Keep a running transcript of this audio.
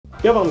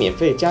标榜免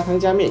费加汤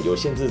加面、有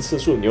限制次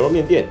数牛肉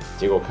面店，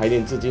结果开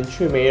店至今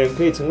却没人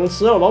可以成功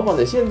吃到老板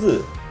的限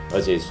制，而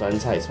且酸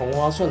菜、葱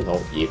花、蒜头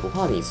也不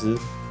怕你吃。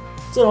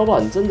这老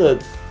板真的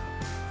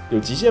有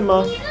极限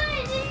吗？你都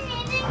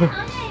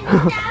已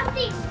经加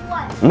定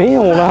位，没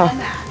有啦，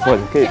喂，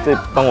可以再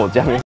帮我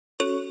加面。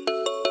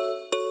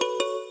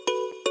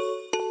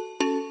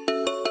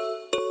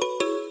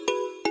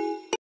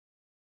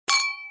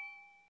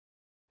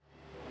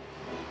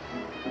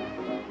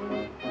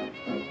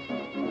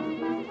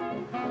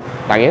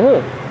大家好，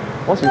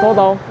我是豆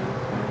豆。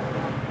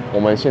我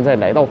们现在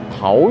来到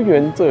桃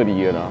园这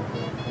里了啦。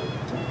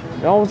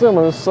然后在我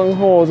们身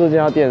后这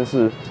家店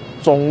是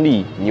中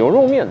壢牛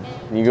肉面。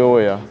你各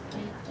位啊，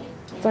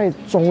在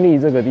中壢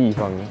这个地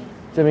方，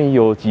这边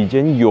有几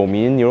间有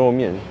名的牛肉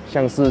面，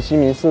像是新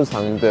明市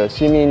场的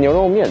新明牛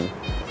肉面，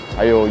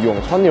还有永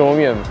川牛肉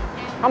面。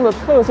它们的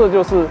特色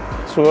就是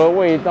除了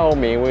味道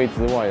美味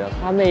之外啊，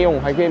它内用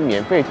还可以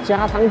免费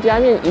加汤加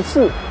面一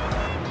次。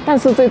但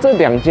是在这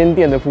2间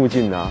店的附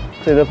近啊，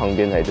在这旁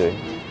边才对。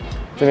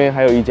这边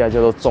还有一家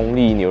叫做中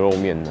壢牛肉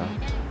面啊。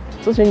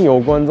之前有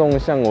观众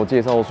向我介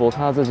绍说，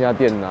他这家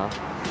店啊，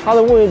它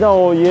的味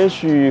道也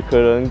许可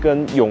能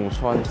跟永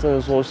川，甚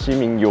至说新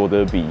明有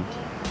得比。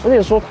而且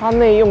说它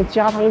内用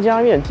加汤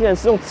加面，竟然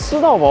是用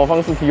吃到饱的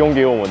方式提供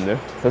给我们的。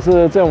可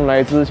是在我们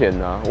来之前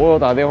啊，我有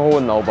打电话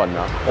问老板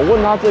啊，我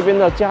问他这边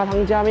的加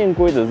汤加面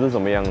规则是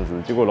什么样子，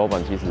结果老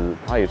板其实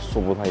他也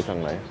说不太上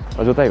来，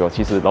那就代表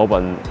其实老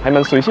板还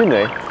蛮随性的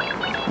欸。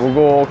不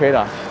过 OK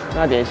啦，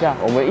那等一下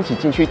我们一起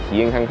进去体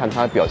验看看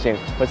他的表现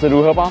会是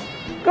如何吧。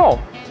Go！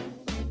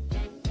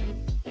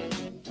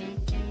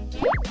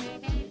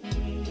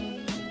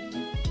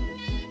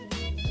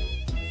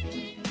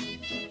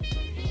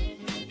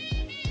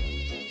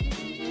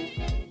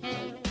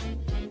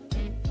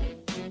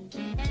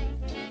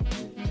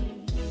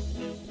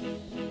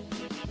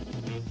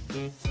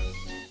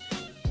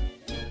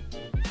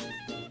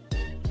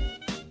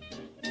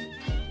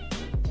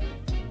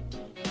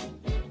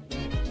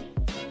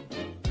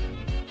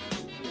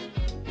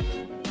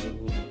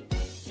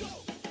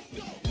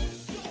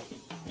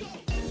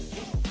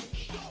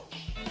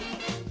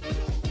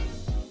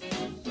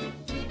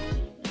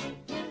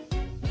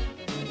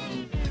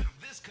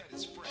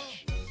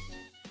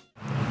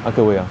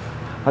各位啊，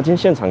他今天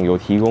现场有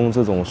提供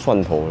这种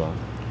蒜头啦。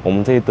我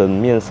们在等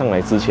面上来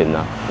之前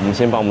呢，我们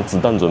先把我们子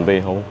弹准备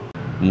好，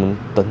我们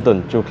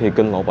等就可以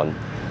跟老板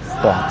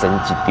哇整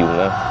几丢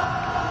呢。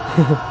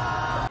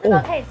这个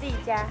可以自己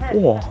加。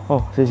哇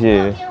哦，谢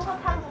谢。面或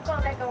汤不够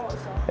再跟我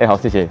说。好，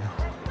谢谢。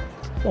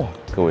哇，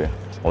各位啊，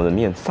我的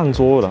面上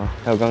桌了，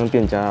还有刚刚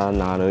店家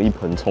拿了一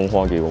盆葱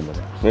花给我们，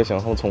没有想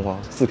到葱花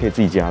是可以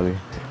自己加的。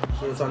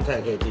新酸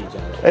菜可以自己加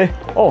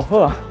的。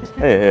喝啊，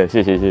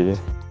谢谢。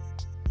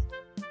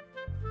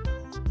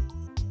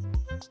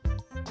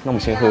那我们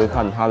先喝喝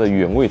看它的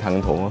原味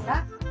汤头啊。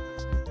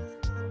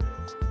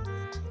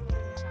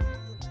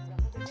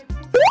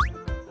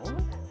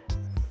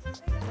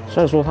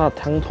虽然说它的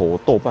汤头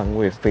豆瓣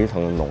味非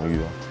常的浓郁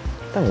啊，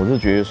但我是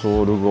觉得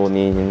说，如果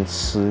你已经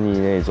吃腻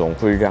那种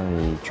会让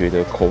你觉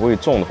得口味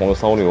重的红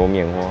烧牛肉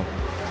面的话，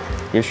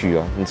也许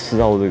啊，你吃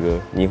到这个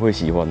你会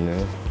喜欢的。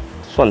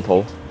蒜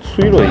头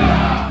催泪。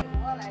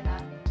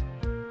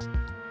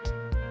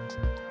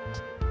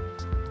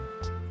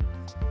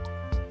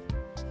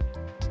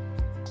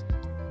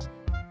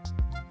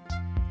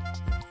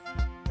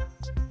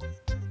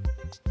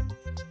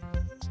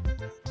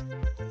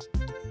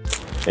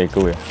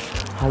各位，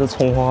它是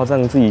葱花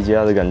酱自己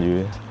加的感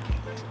觉，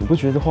你不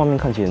觉得画面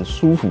看起来很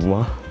舒服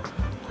吗？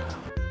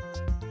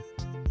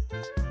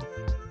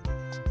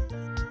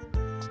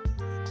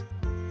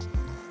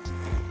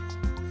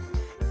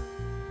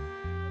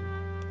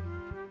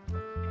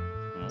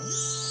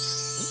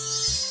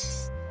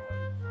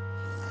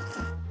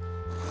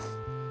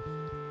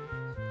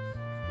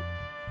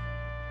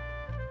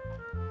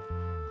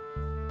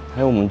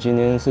还有我们今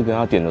天是跟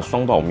他点的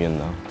双宝面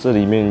啊，这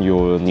里面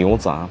有牛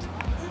杂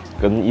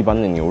跟一般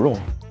的牛肉。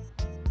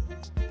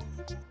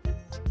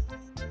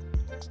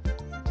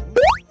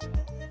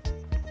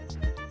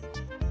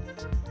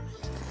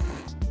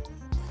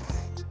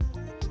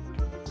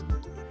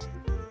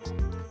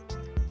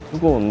如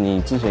果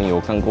你之前有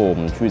看过我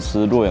们去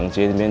吃洛阳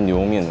街那边牛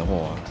肉面的话，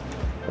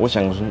我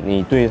想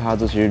你对它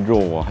这些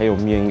肉啊还有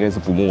面应该是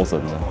不陌生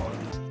的。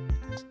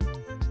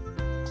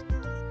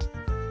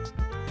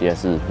接下来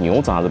是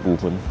牛杂的部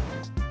分。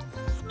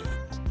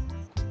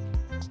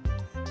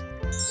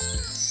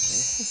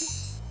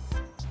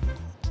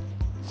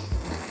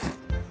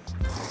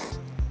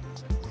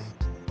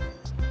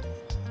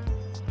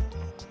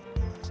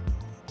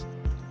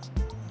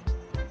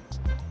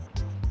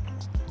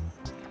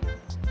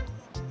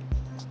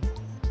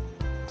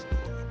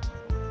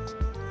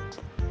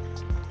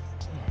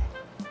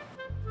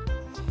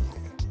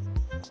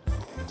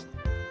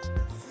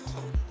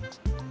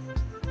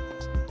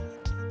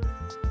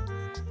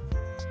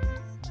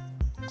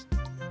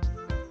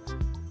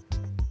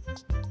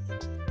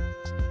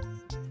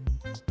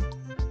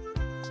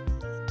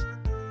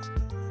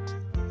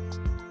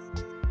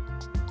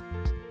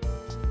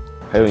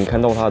还有你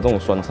看到它这种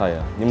酸菜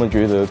啊，你有没有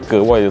觉得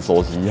格外的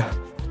熟悉啊？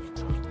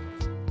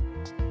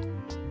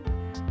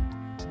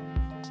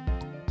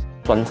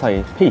酸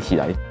菜配起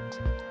来，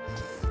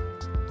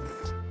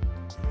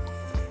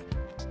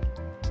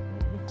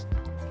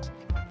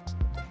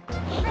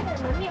那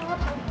个门面或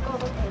汤不够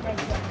都可以再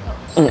加。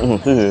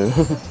是。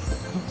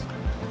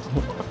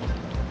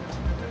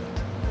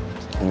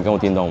你刚有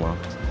听到吗？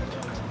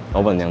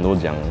老板娘都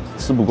讲，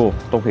吃不够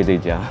都可以再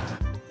加。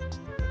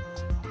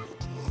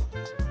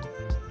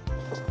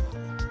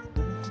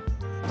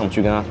那我们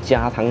去跟他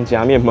加汤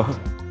加面吗？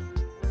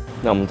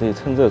那我们这里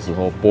趁这个时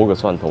候剥个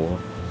蒜头啊。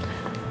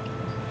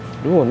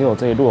如果你有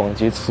在洛阳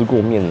街吃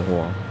过面的话，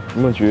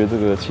有没有觉得这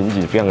个情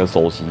景非常的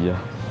熟悉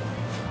啊？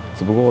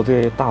只不过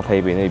在大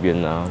台北那边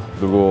呢、啊，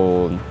如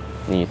果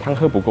你汤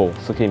喝不够，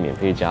是可以免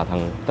费加汤，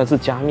但是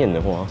加面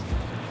的话，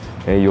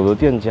有的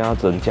店家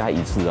只能加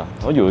一次啊，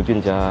然后有的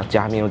店家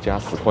加面要加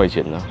10块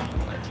钱啊，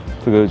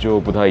这个就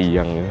不太一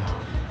样了。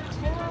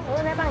我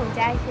会再帮你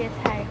加一些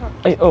菜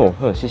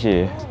谢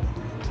谢。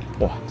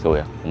哇，各位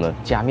啊，我们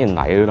加面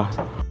来了啦！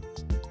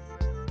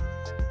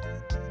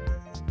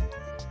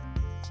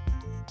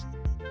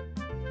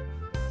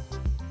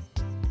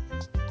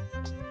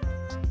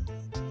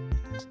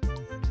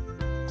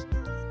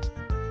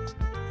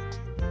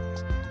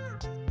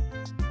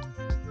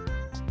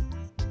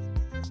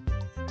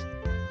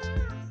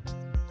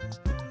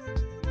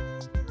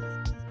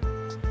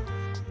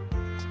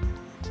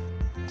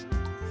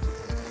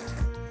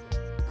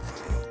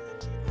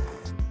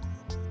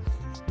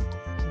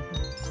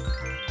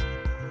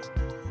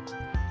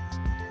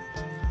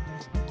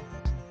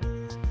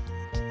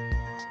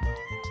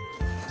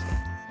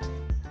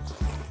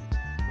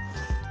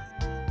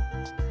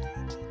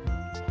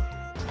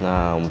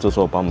那我们这时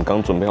候把我们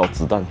刚准备好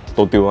子弹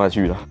都丢下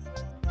去了。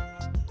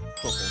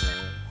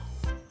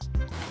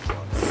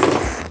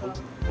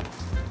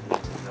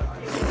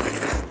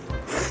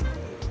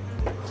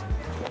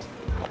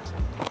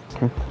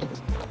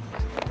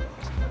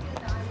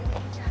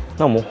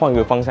那我们换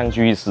个方向继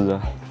续吃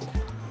啊！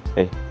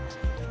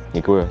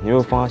各位，你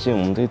会发现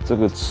我们在这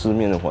个吃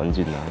面的环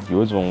境啊，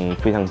有一种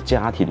非常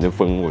家庭的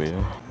氛围啊，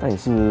但也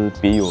是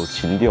别有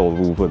情调的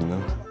部分呢、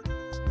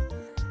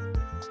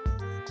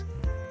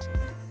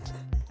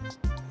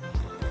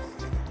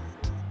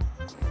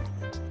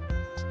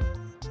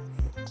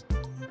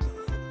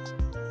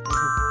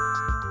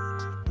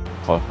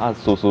好，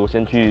叔叔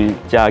先去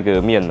加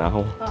个面，然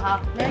后。好，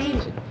没问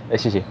题。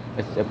谢谢。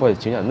不好意思，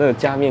请问那个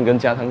加面跟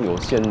加汤有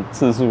限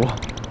次数吗？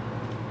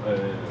问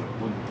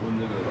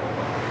那个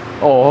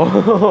老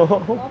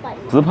板。老板。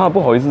只是怕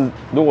不好意思，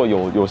如果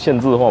有限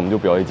制的话，我们就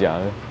不要再加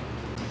了。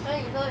所以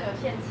你说有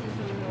限次数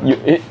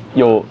吗？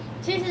有。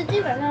其实基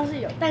本上是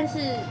有，但是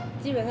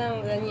基本上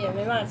人也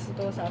没办法吃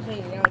多少，所以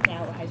你要加，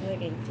我还是会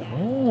给你加。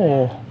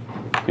哦，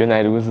原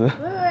来如此。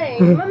对，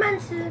你慢慢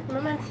吃，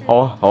慢慢吃。好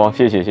啊，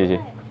谢谢。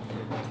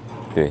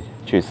对，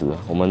确实啊，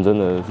我们真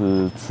的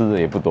是吃的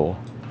也不多，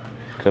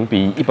可能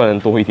比一般人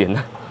多一点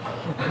呢。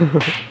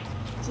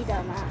记得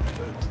吗？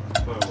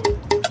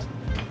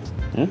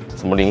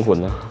什么灵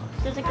魂呢？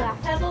就这个啊。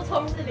他说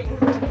葱是灵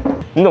魂。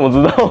你怎么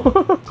知道？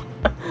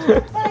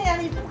对呀，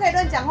你不可以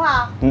乱讲话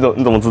啊。你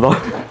怎么知道？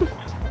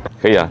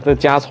可以啊，这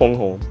加葱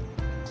哦，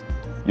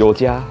有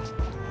加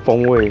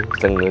风味，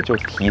整个就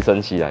提升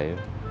起来了。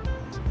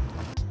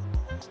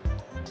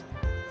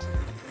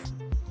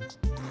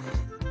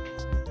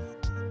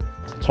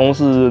葱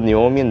是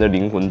牛肉面的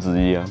灵魂之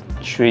一啊，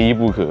缺一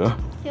不可。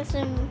就是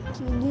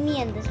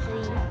面的声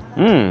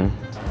音。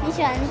你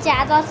喜欢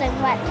加到整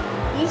碗？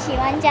你喜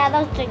欢加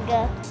到整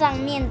个上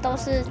面都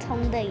是葱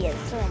的颜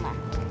色吗？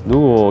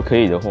如果可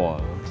以的话，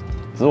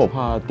只是我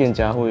怕店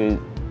家会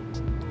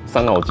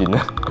伤脑筋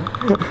啊。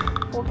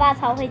我爸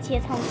超会切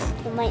葱，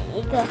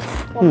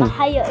我们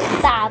还有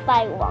一大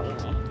袋王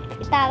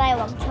一大袋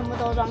王全部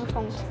都装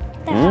葱，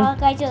大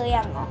概这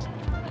样哦。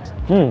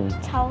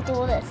超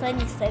多的，所以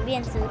你随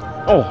便吃。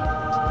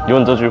有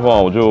你这句话，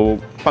我就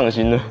放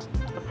心了。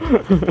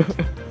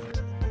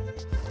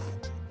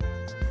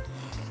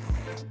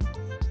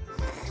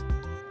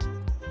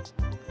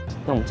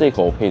那我们这一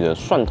口配的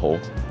蒜头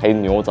还有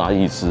牛杂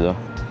一起吃啊。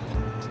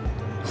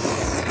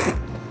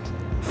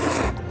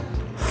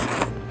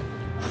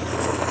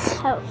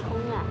还有葱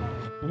啊。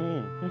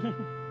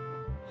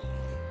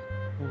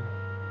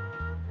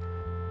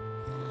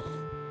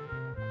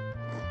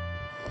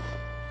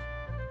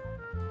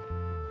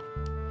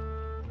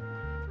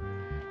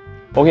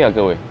OK 啊，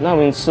各位，那我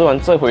们吃完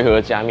这回合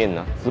的加面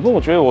呢，只不过我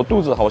觉得我肚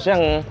子好像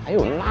还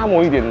有那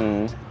么一点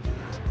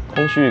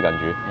空虚的感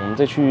觉，我们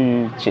再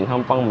去请他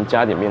们帮我们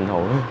加点面好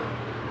了。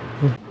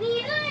你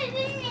都已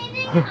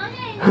经好像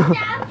已经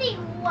加第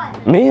5碗。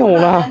没有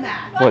啦，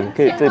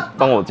可以再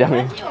帮我加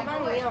面。我帮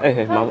你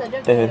用。麻烦，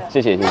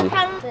谢谢。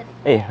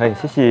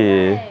谢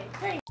谢。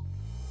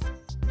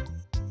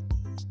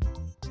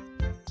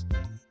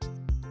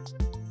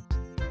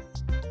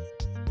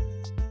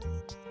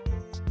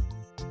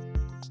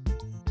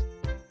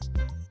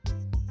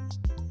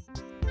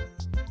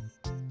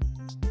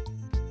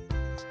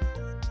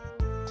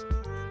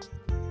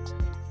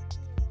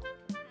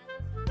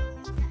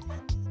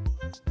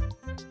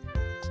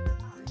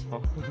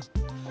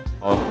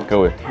好，各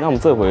位，那我们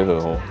这回合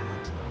哦，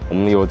我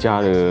们有加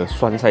了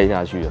酸菜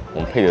下去了，我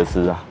们配着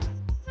吃啊。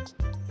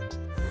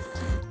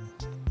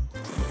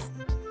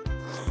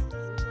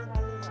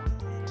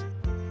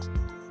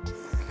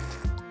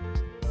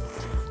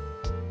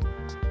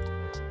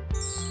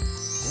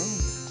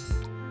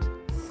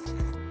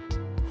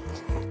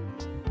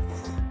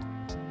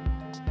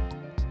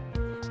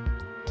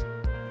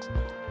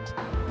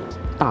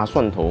大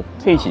蒜头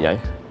配起来，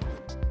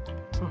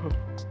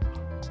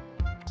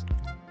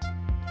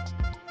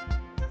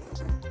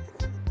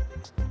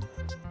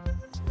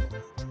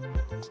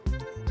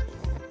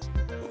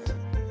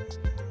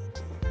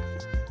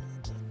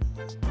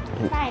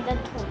那你的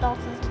土豆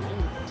是什么意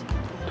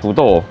思？土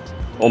豆，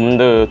我们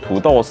的土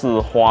豆是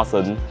花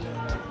生。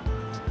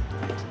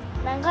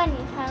难怪你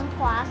穿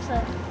花生。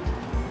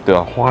对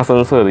啊，花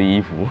生色的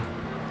衣服。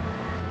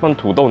那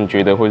土豆你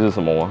觉得会是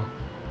什么吗？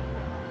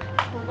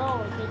土豆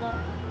我觉得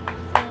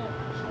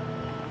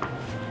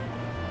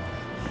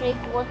是水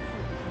果籽。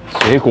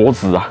水果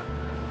籽啊！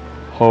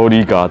好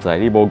你家仔，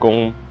你无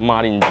讲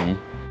马铃薯。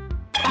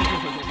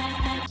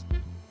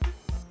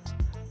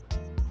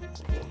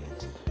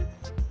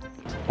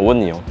我问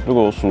你哦，如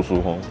果叔叔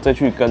哦再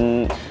去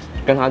跟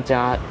他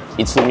加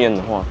一次面的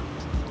话，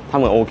他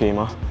们 OK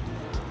吗？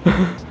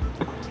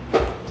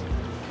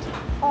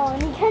哦，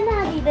你看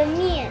那里的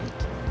面。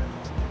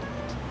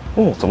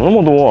哦，怎么那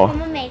么多啊？我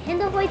们每天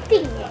都会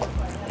订耶。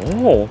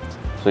哦，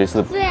所以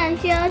是虽然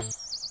需要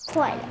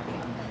快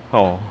的，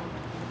哦，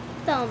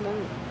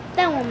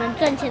但我们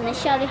赚钱的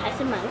效率还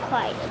是蛮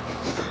快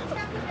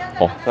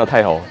的。哦，那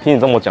太好了，听你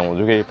这么讲，我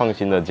就可以放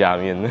心的加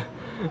面了。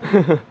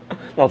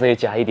那我再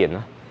加一点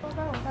呢？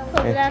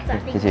我不知道咋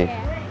订。谢谢。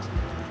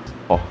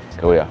哦，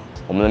各位啊，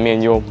我们的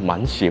面又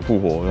满血复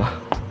活了。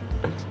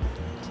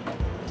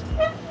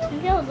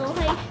你看我多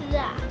会吃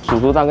啊！叔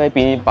叔大概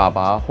比你爸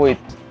爸会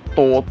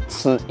多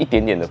吃一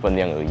点点的分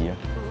量而已啊，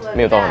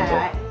没有到很多。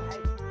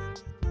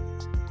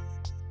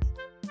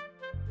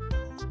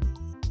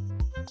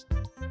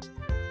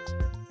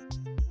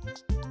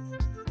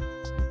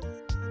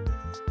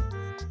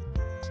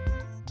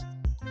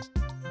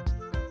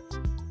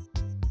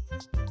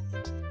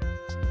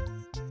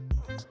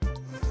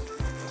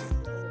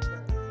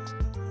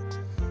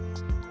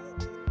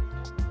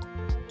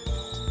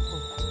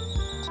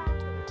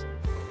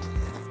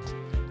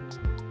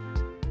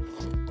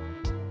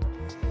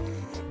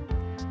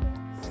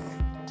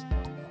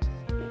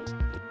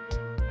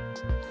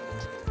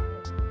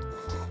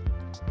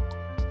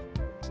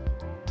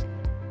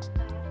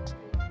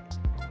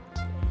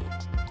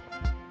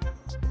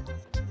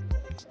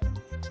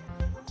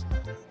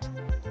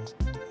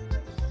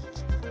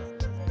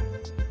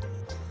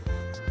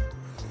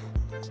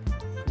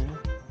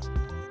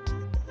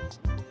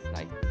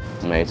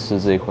我们来吃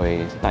这块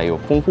带有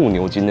丰富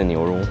牛筋的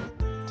牛肉。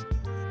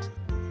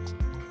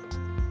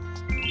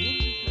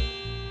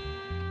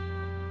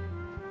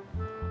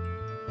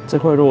这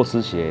块肉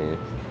吃起来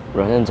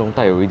软嫩中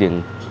带有一点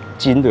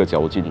筋的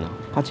嚼劲啊。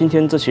它今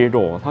天这些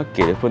肉啊，它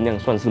给的分量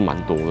算是蛮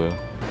多的。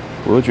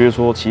我就觉得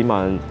说，起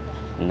码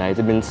你来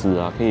这边吃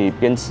啊，可以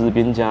边吃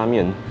边加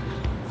面，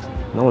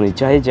然后你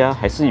加一加，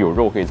还是有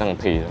肉可以这样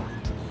配的。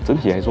整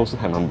体来说是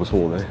还蛮不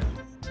错的。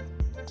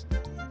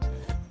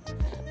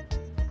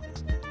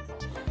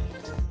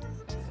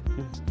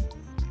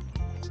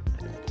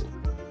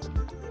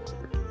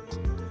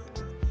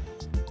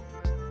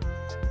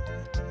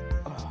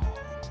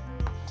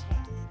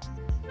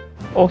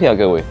OK 啊，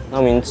各位，那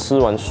我们吃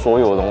完所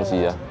有的东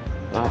西啊，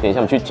那等一下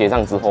我们去结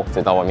账之后，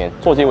再到外面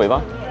做结尾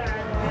吧。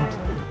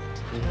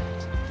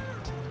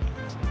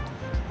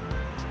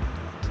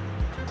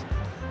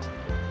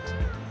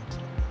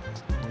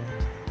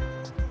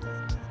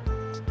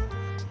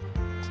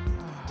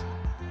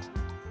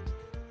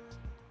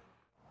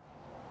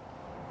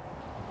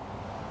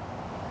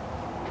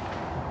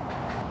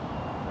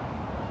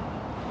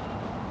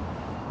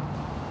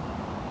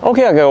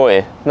OK 啊，各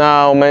位，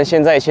那我们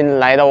现在先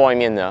来到外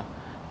面了。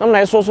那我们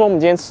来说说我们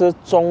今天吃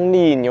中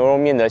立牛肉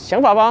面的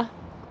想法吧。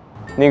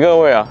你各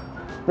位啊，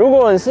如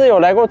果你是有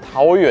来过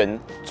桃园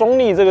中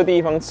立这个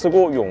地方吃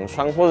过永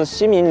川或者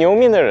新民牛肉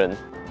面的人，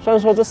虽然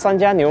说这3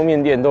家牛肉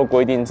面店都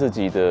规定自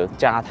己的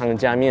加汤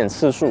加面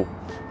次数，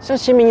像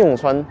新民永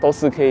川都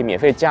是可以免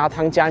费加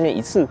汤加面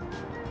1次，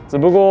只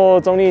不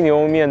过中立牛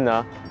肉面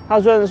呢，它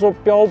虽然说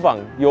标榜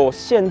有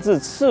限制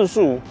次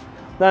数，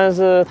但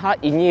是它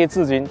营业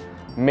至今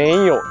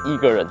没有一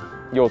个人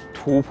有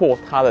突破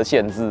它的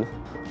限制。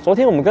昨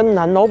天我们跟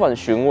男老板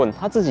询问，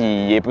他自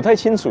己也不太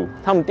清楚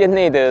他们店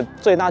内的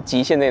最大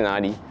极限在哪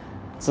里。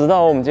直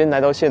到我们今天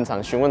来到现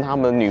场询问他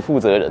们的女负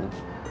责人，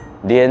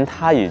连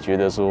他也觉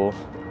得说，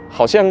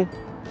好像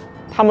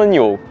他们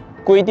有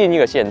规定一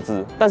个限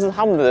制，但是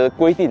他们的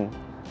规定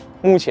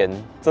目前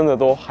真的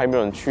都还没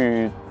有人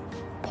去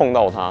碰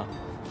到它、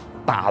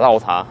打到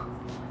它。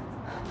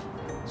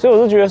所以我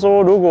是觉得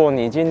说，如果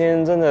你今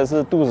天真的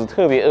是肚子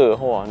特别饿的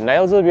话，你来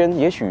到这边，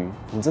也许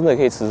你真的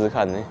可以吃吃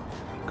看呢。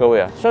各位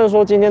啊，虽然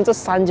说今天这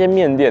3间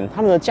面店，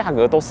他们的价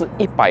格都是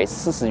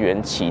140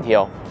元起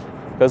跳，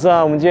可是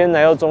啊，我们今天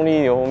来到中壢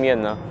牛肉面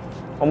呢，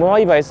我们花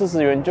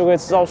140元就可以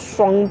吃到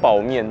双宝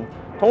面，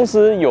同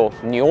时有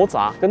牛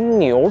杂跟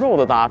牛肉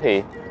的搭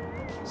配。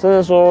甚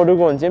至说，如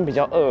果你今天比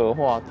较饿的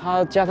话，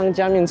它加汤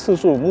加面次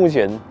数目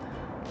前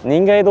你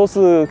应该都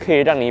是可以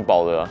让你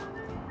饱的啊。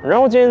然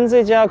后今天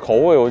这家口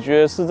味，我觉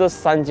得是这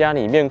3家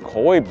里面口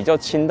味比较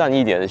清淡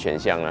一点的选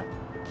项啊。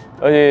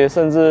而且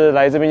甚至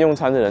来这边用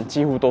餐的人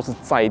几乎都是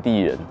在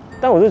地人。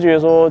但我是觉得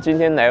说，今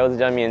天来到这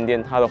家面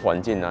店，它的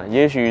环境啊，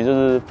也许就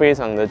是非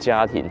常的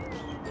家庭，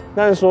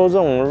但说这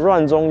种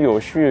乱中有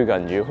序的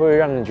感觉，会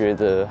让人觉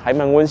得还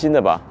蛮温馨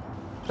的吧。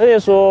而且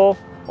说，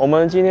我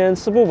们今天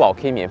吃不饱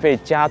可以免费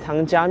加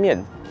汤加面，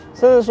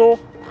甚至说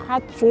他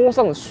桌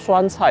上的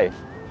酸菜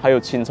还有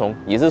青葱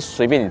也是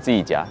随便你自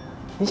己加，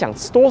你想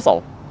吃多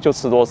少就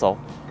吃多少。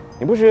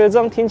你不觉得这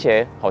样听起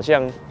来好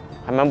像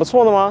还蛮不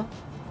错的吗？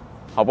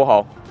好不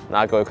好？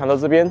那各位看到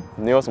这边，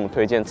你有什么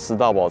推荐吃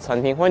到饱餐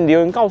厅，欢迎留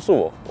言告诉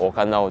我，我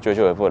看到就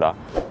回复啦。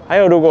还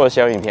有，如果有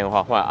喜欢影片的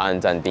话，欢迎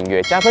按赞、订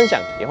阅、加分享，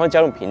也欢迎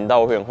加入频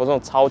道会员或这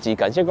种超级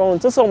感谢功能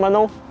支持我们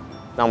哦。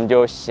那我们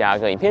就下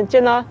个影片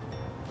见啦，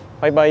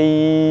拜拜。